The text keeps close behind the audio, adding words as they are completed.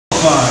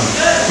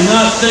qualified. Do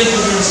not think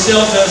of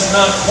yourself as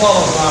not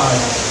qualified.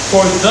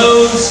 For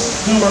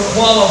those who are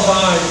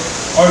qualified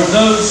are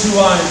those who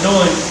I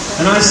anoint.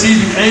 And I see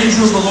the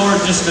angel of the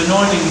Lord just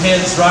anointing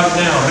heads right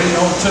now.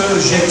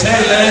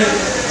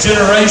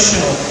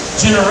 Generational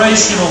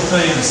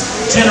things.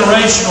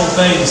 Generational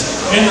things.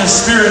 In the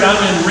Spirit, I'm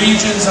in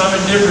regions, I'm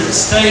in different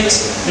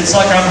states. It's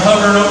like I'm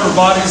hovering over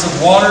bodies of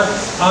water.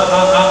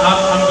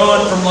 I'm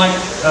going from like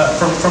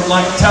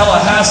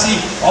Tallahassee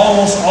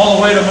almost all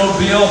the way to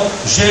Mobile.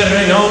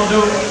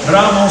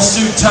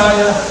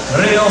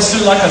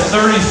 Like a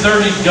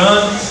 30-30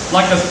 gun.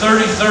 Like a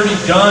 30-30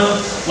 gun.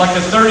 Like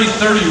a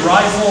 30-30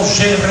 rifle.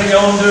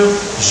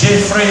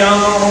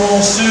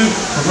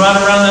 From right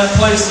around that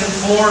place in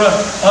Florida,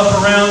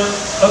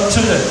 up to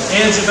the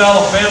edge of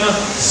Alabama.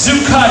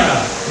 Zukaya,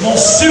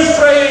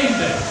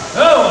 Mosufreinde.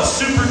 Oh, a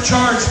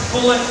supercharged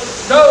bullet.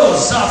 Oh,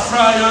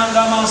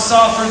 Zafrayanda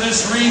Masa for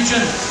this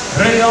region.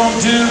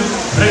 Reondu,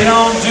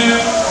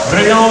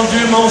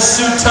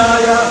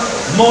 Mosutaya,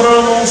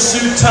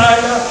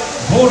 Moromosutaya,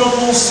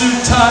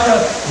 Boromosutaya,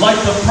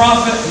 like the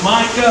prophet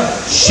Micah.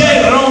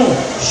 Sutaya,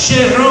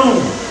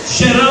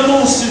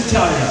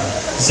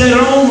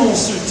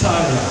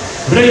 Zeromosutaya,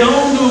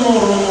 Reondu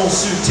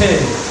Moromosute.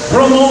 So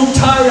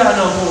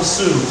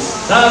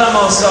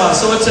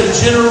it's a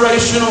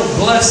generational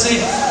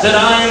blessing that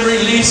I am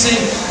releasing,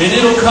 and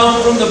it'll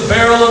come from the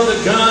barrel of the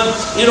gun.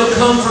 It'll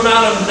come from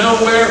out of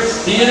nowhere.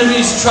 The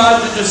enemy's tried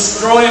to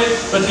destroy it,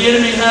 but the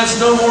enemy has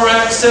no more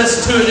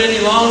access to it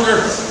any longer.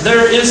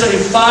 There is a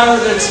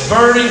fire that's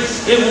burning.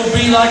 It will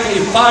be like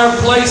a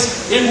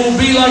fireplace. It will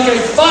be like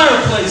a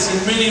fireplace, and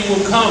many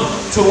will come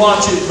to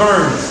watch it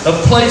burn. A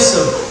place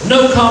of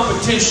no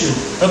competition.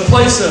 A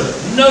place of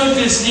no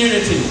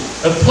disunity.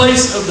 A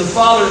place of the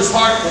Father's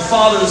heart, the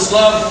Father's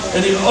love,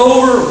 and the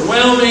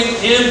overwhelming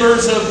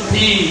embers of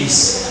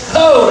peace.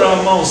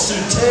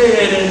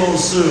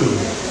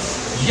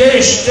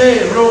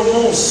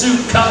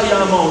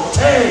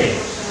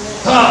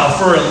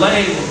 For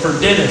Elaine, for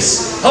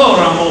Dennis.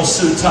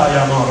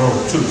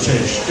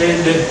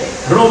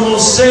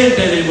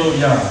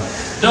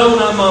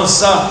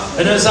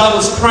 And as I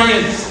was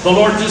praying, the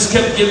Lord just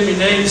kept giving me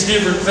names,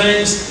 different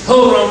things.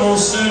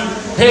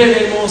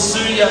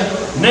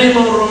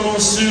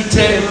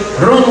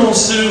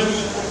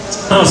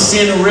 I'm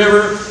seeing a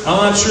river. I'm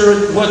not sure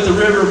what the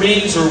river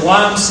means or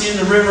why I'm seeing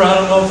the river. I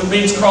don't know if it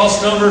means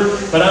cross number,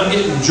 but I'm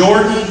getting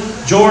Jordan.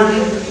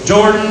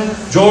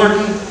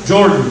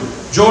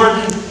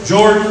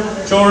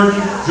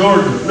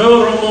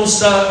 No,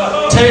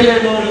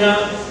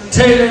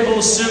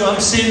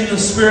 I'm seeing in the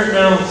Spirit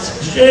now.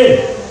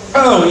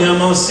 Oh,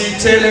 Yamosi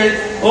Tele,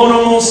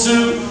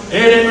 Onomosu,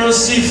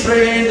 Eremosi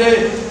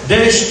Freende,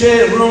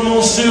 Deshte,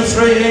 Romosu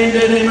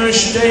Freende,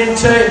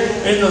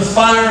 and the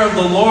fire of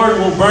the Lord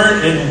will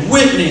burn. And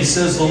Whitney,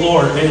 says the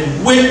Lord.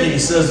 And Whitney,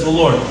 says the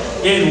Lord.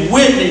 And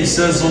Whitney,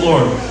 says the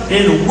Lord.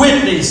 And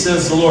Whitney,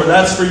 says the Lord.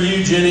 That's for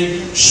you, Jenny.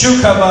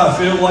 Shukaba, I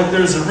feel like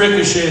there's a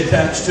ricochet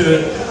attached to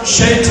it.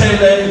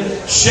 Shetele,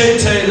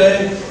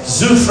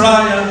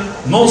 Zufraya,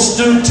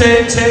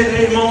 Mostute,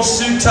 Tele,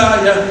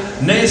 Mostutaya,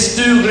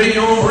 Nestu,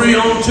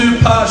 Rion, Tu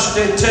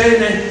Pashte,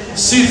 Tene,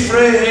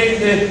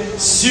 Sifreende,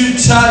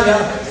 Sutaya.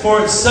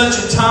 For at such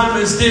a time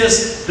as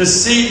this, the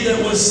seed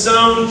that was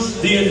sown,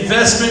 the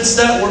investments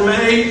that were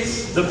made,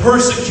 the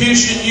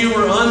persecution you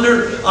were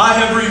under, I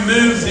have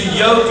removed the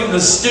yoke and the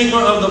stigma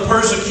of the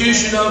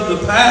persecution of the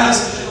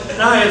past.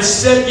 And I have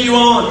set you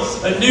on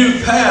a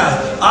new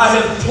path. I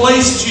have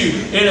placed you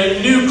in a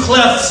new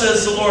cleft,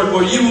 says the Lord,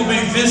 where you will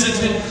be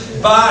visited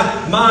by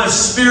my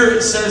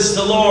Spirit, says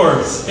the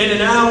Lord. In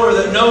an hour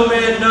that no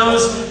man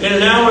knows, in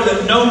an hour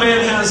that no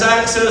man has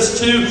access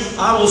to,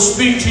 I will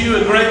speak to you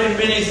a great and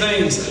many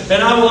things.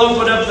 And I will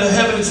open up the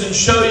heavens and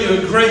show you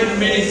a great and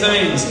many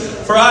things.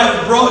 For I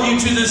have brought you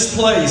to this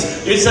place.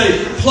 It's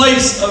a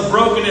place of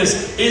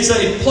brokenness. It's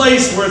a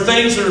place where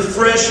things are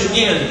fresh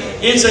again.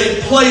 It's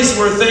a place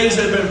where things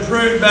have been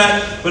pruned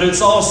back. But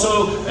it's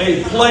also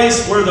a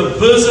place where the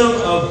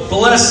bosom of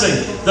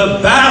blessing, the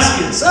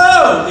baskets,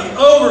 the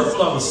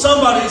overflow.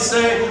 Somebody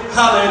say,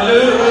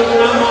 hallelujah.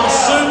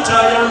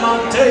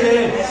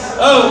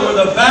 Oh, where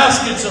the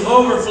baskets of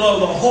overflow,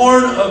 the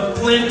horn of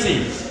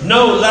plenty.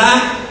 No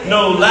lack,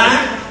 no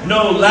lack,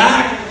 no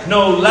lack,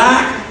 no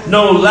lack,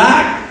 no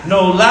lack.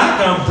 No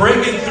lack. I'm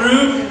breaking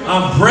through.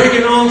 I'm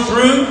breaking on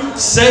through.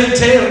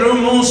 Sete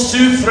rumos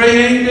tu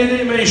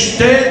freende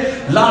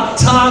meste la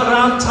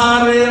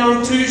taratare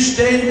on tu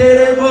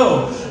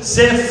stenderebo.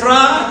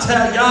 Zefra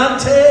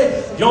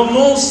tayate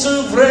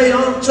yomosu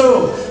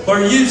vreanto. For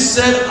you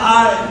said,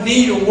 I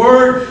need a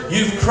word.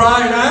 You've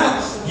cried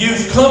out.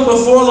 You've come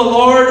before the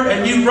Lord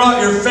and you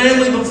brought your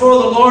family before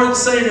the Lord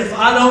saying, if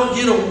I don't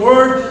get a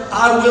word,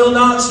 I will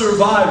not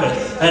survive it.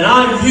 And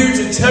I'm here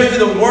to tell you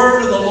the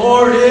word of the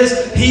Lord is,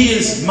 He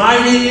is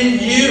mighty in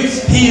you.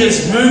 He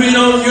is moving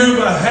on your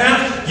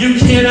behalf. You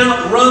can't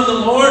outrun the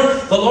Lord.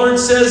 The Lord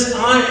says,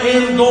 I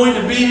am going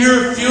to be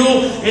your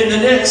fuel. In the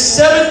next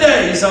 7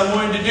 days, I'm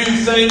going to do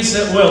things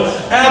that will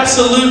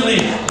absolutely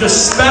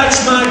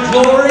dispatch my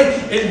glory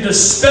and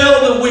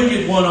dispel the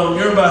wicked one on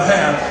your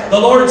behalf. The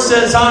Lord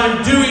says,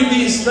 I'm doing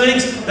these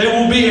things. They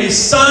will be a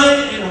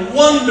sign and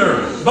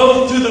wonder,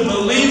 both to the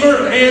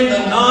believer and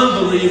the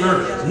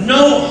non-believer.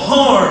 No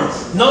harm,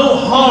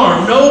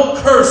 no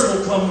curse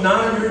will come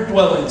nigh your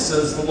dwelling,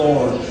 says the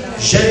Lord.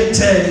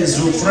 Jete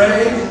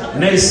zufre,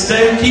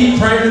 neste, keep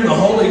praying in the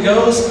Holy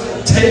Ghost.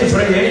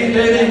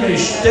 Tevreendere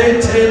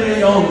meshtete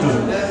leondu,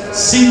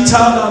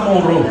 sitala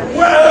moro.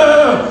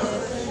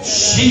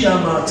 Shia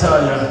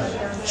mataya,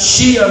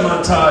 Shia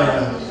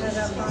mataya.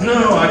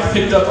 No, I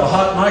picked up a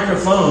hot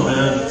microphone,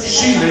 man.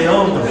 She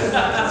leondu,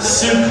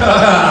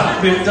 suka,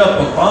 picked up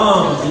a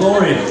bomb.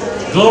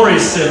 Glory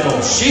sickle,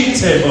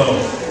 shitebo.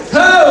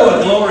 Oh,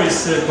 a glory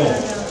sickle.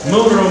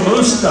 Mura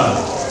musta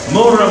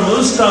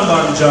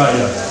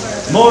banjaya.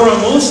 Mora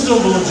musta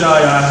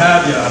bunjaya. I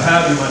have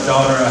you, my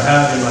daughter. I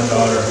have you, my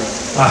daughter.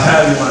 I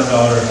have you, my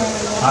daughter.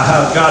 I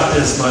have got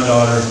this, my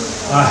daughter.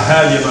 I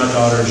have you, my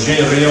daughter.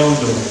 Je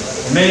reondo.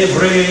 Me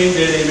brinde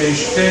de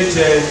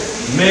mestete.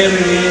 Me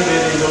riende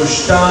de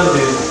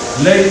dostande.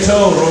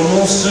 Leto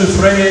romo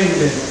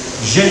sufrende.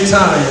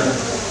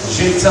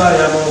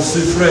 Jetaya mon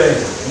sufre.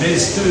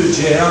 Nestu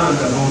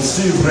jeanda mon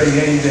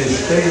sufrende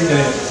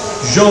stende.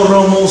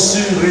 Joro mon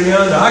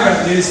sufrianda. I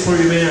got this for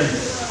you, man.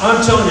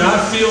 I'm telling you, I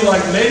feel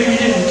like maybe you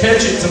didn't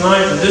catch it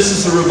tonight, but this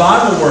is a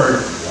revival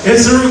word.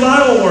 It's a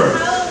revival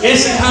word.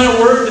 It's the kind of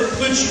word that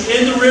puts you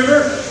in the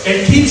river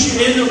and keeps you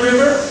in the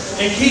river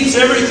and keeps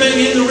everything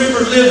in the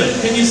river living.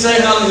 Can you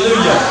say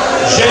hallelujah?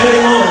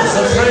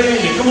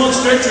 Come on,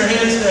 stretch your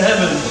hands to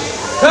heaven.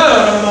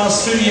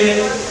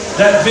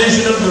 That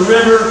vision of the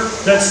river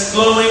that's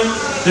flowing,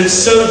 that's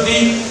so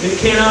deep it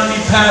cannot be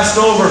passed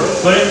over,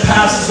 but it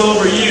passes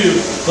over you.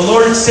 The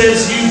Lord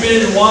says you've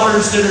been in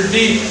waters that are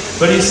deep,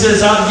 but He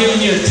says I've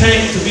given you a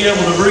tank to be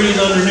able to breathe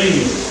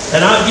underneath.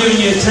 And I've given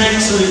you a tank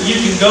so that you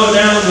can go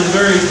down to the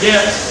very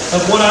depth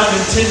of what I've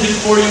intended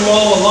for you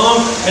all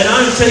along. And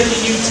I'm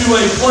taking you to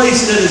a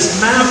place that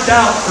is mapped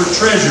out for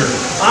treasure.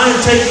 I'm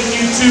taking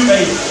you to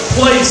a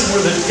place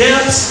where the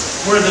depths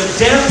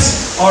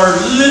are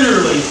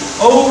literally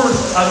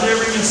I've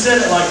never even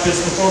said it like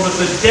this before, but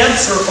the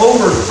depths are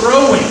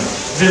overthrowing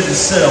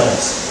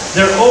themselves.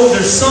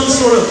 There's some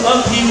sort of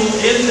upheaval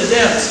in the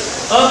depths.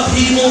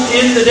 Upheaval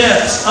in the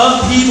depths.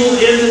 Upheaval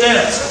in the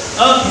depths.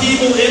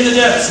 Upheaval in the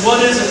depths.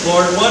 What is it,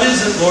 Lord? What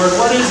is it, Lord?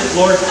 What is it,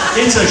 Lord?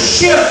 It's a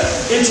ship.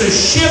 It's a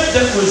ship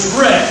that was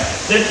wrecked,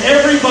 that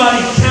everybody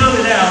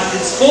counted out.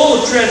 It's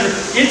full of treasure.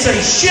 It's a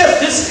ship.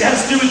 This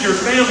has to do with your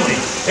family.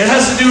 It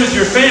has to do with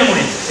your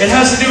family. It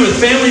has to do with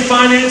family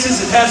finances.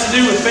 It has to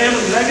do with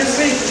family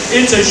legacy.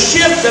 It's a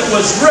ship that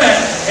was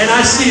wrecked, and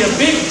I see a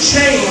big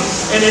chain,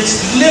 and it's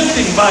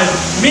lifting by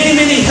many,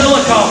 many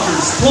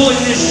helicopters, pulling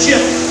this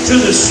ship to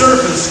the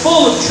surface,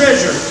 full of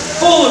treasure.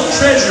 Full of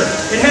treasure.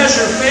 It has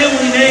your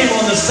family name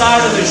on the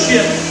side of the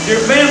ship.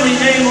 Your family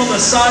name on the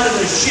side of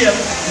the ship.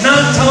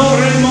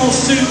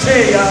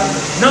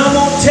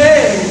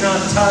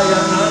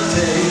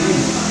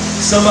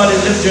 Somebody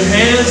lift your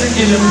hands and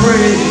give Him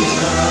praise.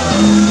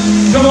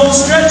 Come on,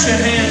 stretch your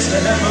hands to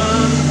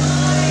heaven.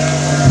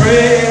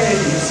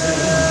 Praise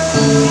Him.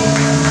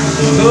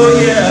 Oh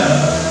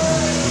yeah.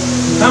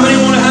 How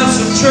many want to have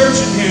some church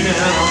in here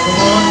now?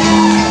 Come on.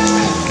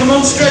 Come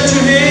on, stretch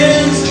your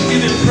hands and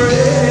give Him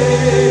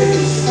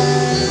praise.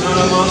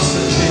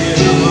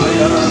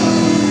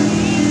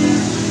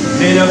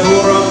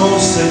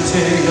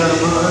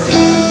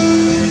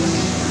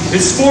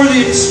 It's for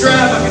the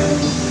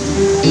extravagant.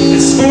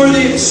 It's for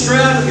the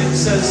extravagant,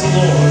 says the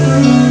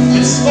Lord.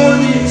 It's for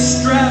the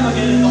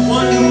extravagant and the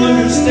one who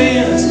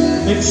understands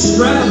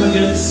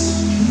extravagance.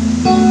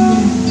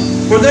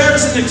 For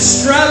there's an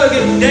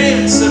extravagant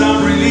dance that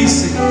I'm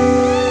releasing.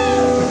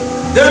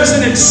 There's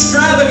an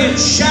extravagant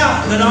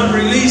shout that I'm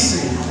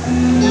releasing.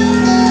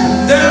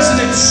 There's an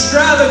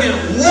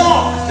extravagant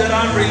walk that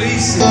I'm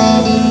releasing.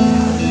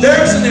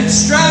 There's an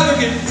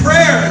extravagant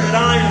prayer that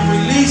I am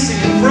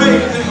releasing and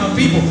praying through my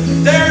people.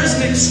 There's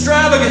an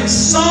extravagant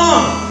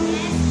song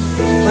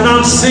that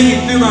I'm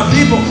singing through my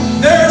people.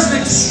 There's an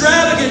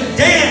extravagant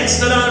dance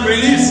that I'm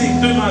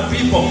releasing through my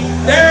people.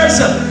 There's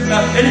an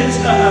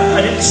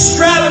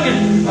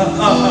extravagant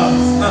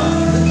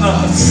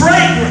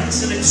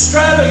fragrance, an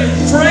extravagant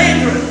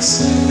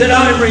fragrance that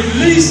I'm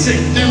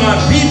releasing through my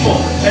people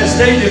as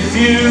they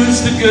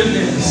diffuse the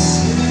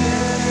goodness.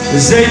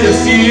 As they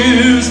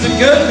diffuse the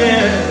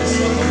goodness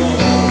of the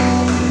Lord.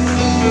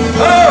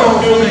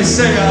 Oh, when they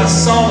say, I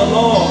saw the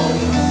Lord.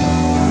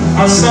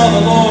 I saw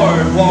the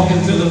Lord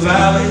walking through the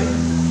valley.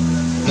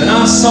 And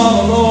I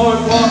saw the Lord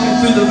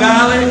walking through the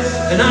valley.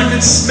 And I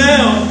could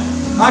smell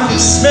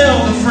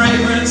the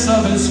fragrance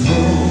of His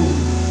robe.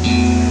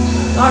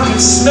 I could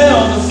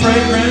smell the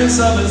fragrance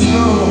of His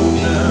robe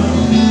now.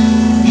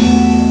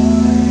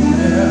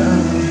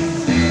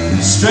 Yeah.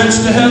 Stretch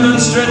to heaven,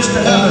 stretch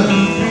to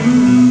heaven.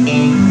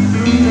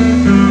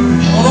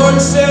 The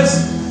Lord says,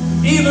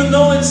 even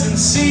though it's in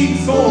seed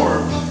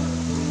form,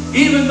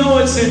 even though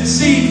it's in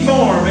seed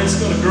form, it's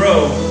going to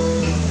grow.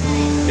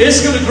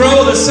 It's going to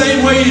grow the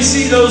same way you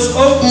see those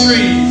oak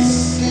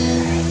trees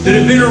that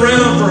have been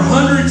around for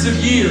hundreds of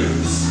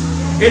years.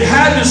 It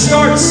had to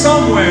start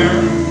somewhere.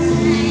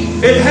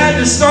 It had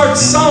to start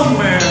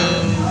somewhere.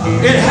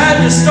 It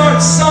had to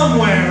start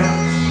somewhere.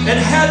 It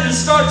had to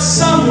start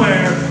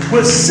somewhere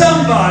with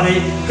somebody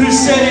who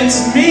said,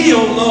 "It's me,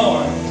 O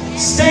Lord,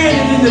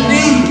 standing in the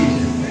need."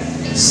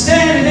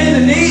 Standing in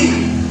the need.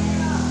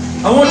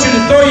 I want you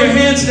to throw your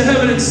hands to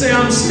heaven and say,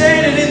 "I'm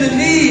standing in the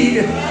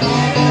need.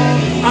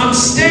 I'm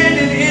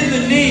standing in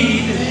the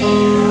need."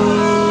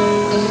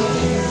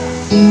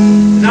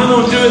 And I'm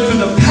going to do it through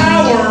the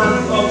power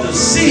of the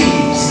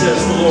seed,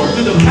 says the Lord.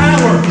 Through the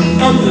power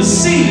of the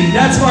seed.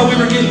 That's why we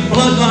were getting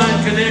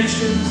bloodline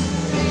connections,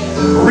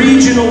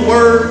 regional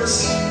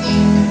words,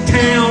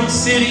 towns,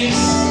 cities.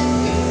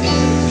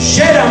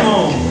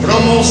 Shedamon,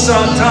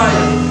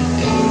 Romosataya.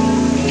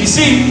 You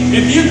see,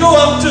 if you go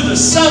up to the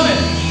summit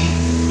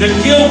that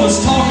Gil was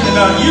talking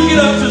about, you get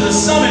up to the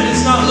summit,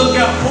 it's not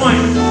Lookout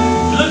Point.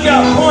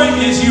 Lookout Point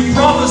is you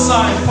prophesy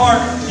in part,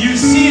 you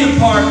see in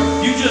part,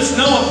 you just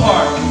know a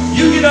part.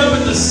 You get up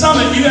at the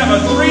summit, you have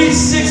a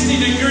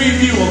 360-degree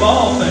view of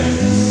all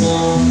things.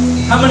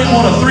 How many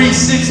want a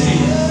 360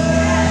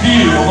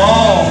 view of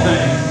all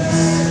things?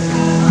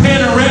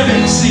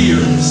 Panoramic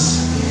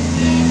seers,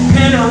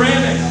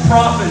 panoramic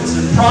prophets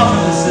and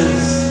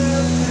prophetesses.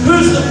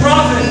 Who's the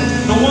prophet?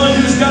 The one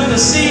who's got the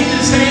seed in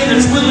his hand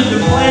that's willing to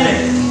plant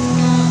it.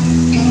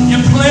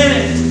 You plant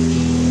it.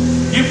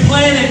 You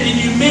plant it and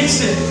you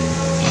mix it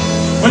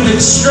with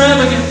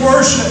extravagant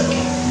worship.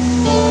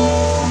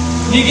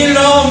 You get it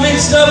all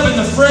mixed up in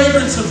the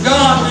fragrance of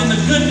God and the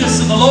goodness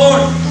of the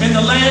Lord in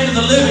the land of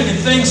the living, and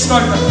things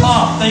start to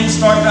pop. Things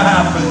start to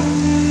happen.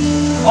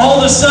 All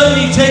of a sudden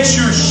He takes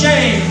your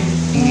shame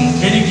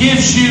and He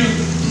gives you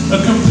a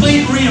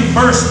complete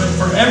reimbursement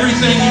for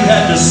everything you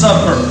had to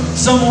suffer.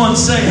 Someone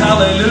say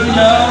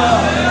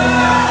hallelujah.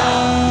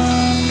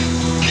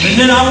 And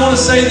then I want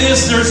to say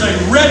this, there's a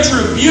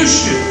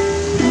retribution.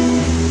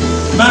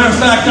 Matter of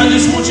fact, I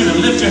just want you to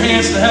lift your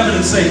hands to heaven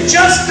and say,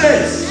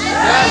 "Justice!"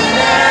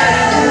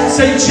 Justice!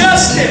 Say,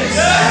 "Justice!"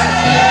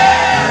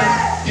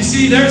 Justice! You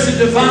see, there's a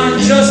divine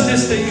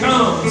justice that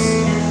comes.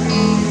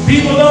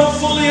 People don't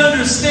fully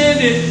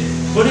understand it,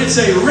 but it's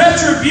a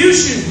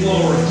retribution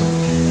glory.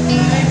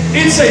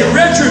 It's a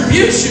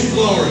retribution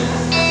glory.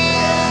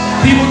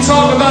 People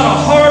talk about a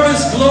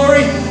harvest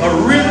glory, a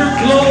river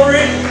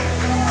glory,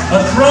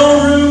 a throne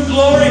room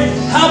glory.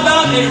 How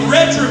about a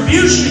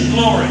retribution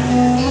glory?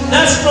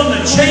 That's from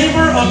the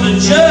chamber of the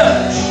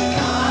judge.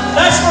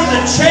 That's from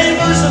the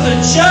chambers of the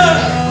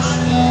judge.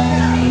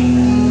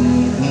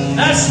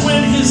 That's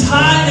when His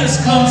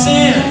Highness comes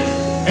in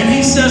and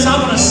He says,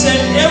 "I'm going to set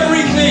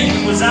everything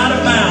that was out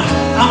of bounds.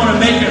 I'm going to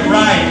make it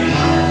right.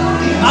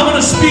 I'm going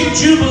to speak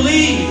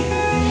jubilee.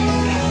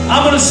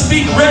 I'm going to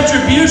speak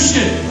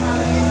retribution."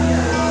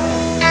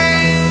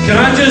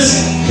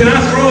 Can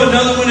I throw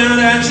another one out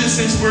at you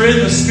since we're in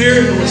the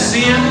Spirit and we're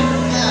seeing?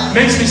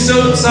 Makes me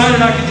so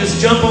excited I can just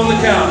jump on the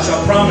couch,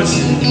 I promise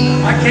you.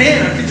 I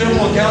can jump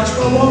on the couch if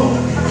I want.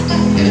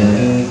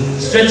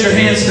 Stretch your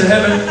hands to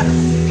heaven.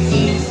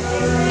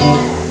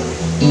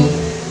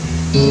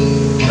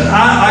 But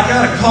I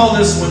got to call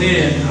this one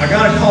in. I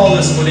got to call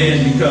this one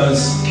in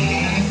because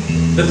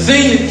the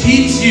thing that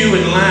keeps you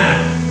in lack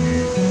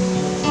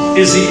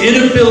is the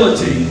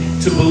inability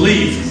to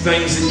believe for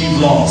things that you've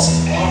lost.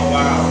 Oh,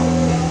 wow.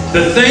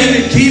 The thing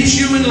that keeps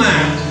you in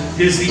lack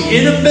is the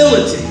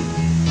inability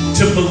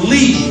to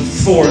believe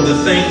for the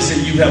things that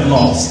you have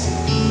lost.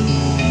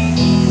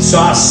 So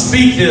I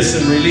speak this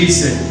and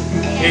release it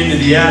into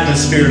the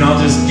atmosphere, and I'll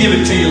just give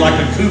it to you like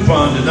a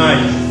coupon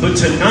tonight. But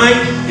tonight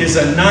is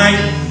a night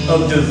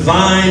of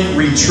divine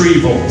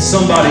retrieval.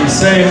 Somebody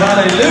say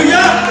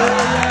hallelujah!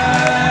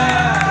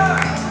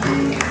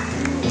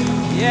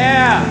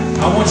 Yeah!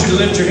 I want you to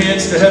lift your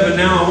hands to heaven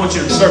now. I want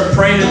you to start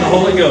praying in the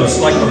Holy Ghost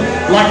like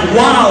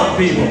wild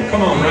people.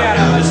 Come on, right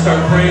now. Just start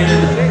praying.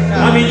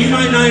 I mean, you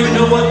might not even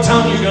know what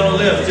tongue you're going to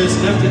lift.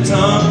 Just lift the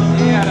tongue.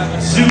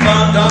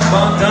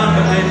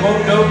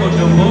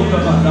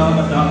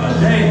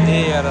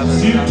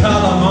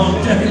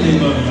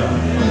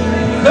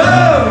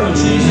 Oh,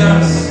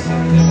 Jesus.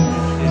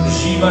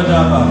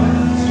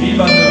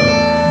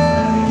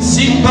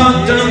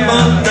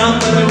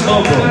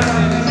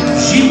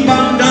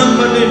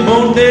 Shibandambale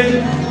monde,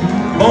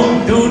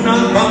 monduna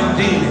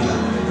bandine,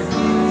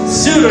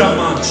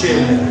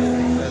 suramanchele,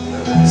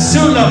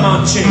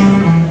 sulamanche,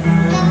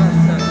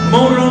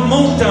 moro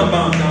monta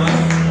banda,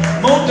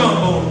 monta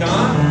bonda,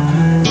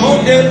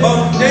 monde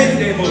bonde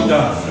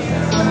bonda.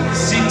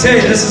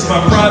 Site, this is my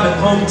private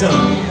home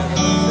tongue.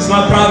 It's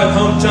my private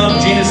home tongue.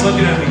 Gina's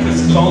looking at me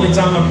because it's the only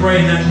time I pray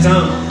in that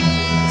tongue.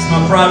 It's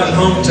my private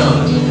home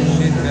tongue.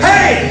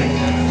 Hey!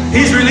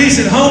 He's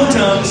releasing home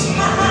tongues.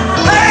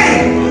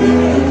 Hey!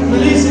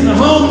 Releasing the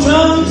home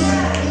tongues.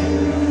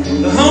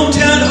 The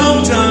hometown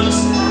home tongues.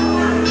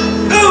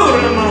 Ooh,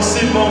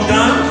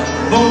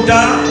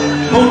 Bonda.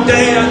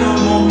 Bonte ano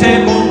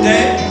monte bonte.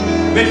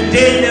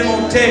 Bendele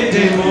monte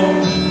demo.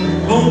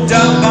 Bonta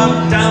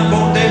banta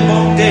bonte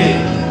bonte.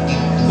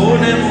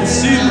 Bone mon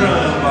subra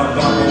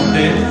baba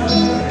bonte.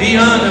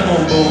 Diana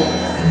mon bon.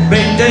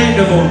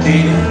 Bendele bonte.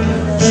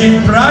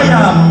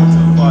 Shipraya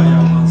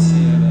montubaya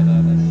masia.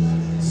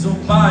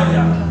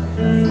 Zubaya.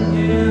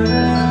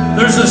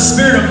 There's a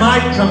spirit of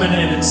might coming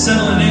in and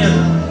settling in.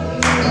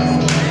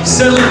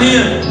 Settling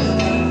in.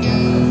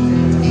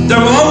 There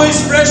were always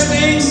fresh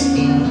things.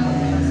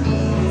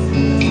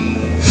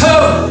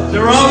 Oh,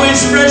 there were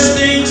always fresh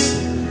things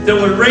that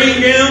would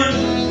rain down.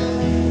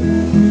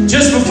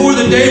 Just before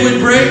the day would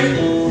break,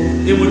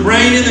 it would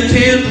rain in the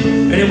camp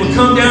and it would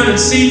come down in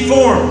seed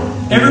form.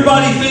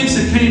 Everybody thinks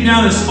it came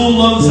down as full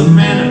loaves of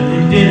manna.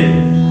 It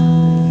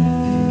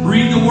didn't.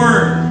 Read the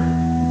word.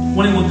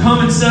 When it would come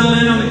and settle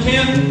in on the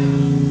camp,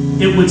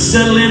 it would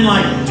settle in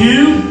like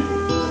dew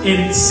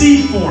in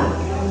seed form.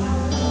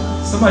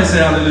 Somebody say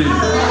hallelujah.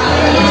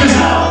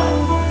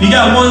 Because you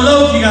got one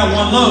loaf, you got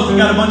one loaf. You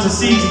got a bunch of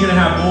seeds, you're going to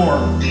have more.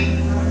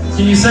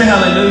 Can you say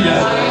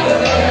hallelujah?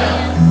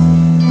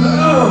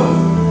 Oh,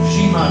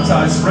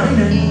 Shimata, it's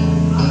raining.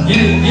 Get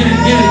it, get it,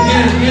 get it,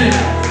 get it, get it.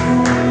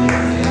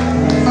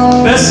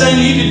 Best thing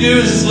you can do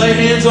is just lay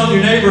hands on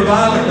your neighbor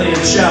violently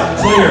and shout,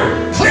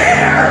 clear.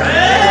 Clear!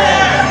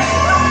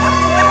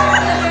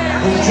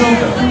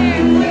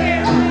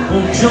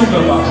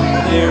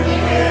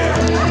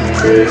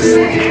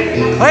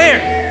 Clear.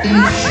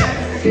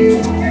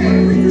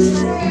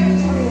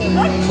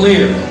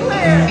 Clear.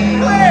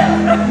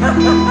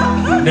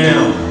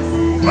 Now.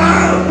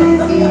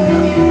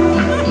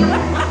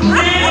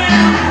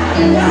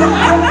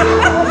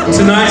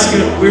 Tonight's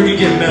we're gonna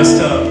get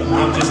messed up.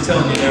 I'm just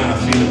telling you now. I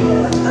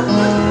feel it.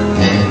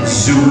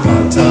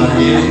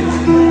 Zupataye.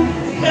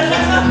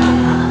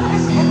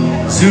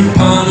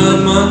 Zupana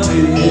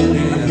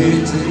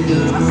mate.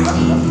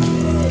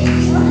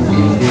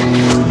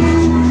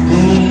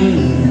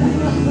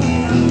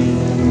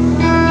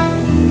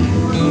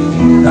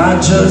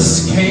 I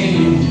just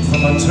came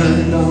from a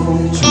turned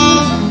on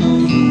church.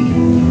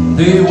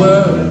 They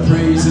were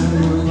praising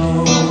the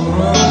Lord.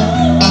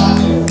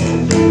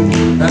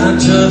 I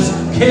just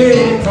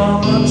came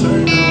from a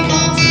turned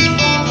on church.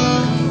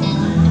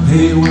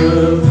 They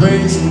were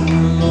praising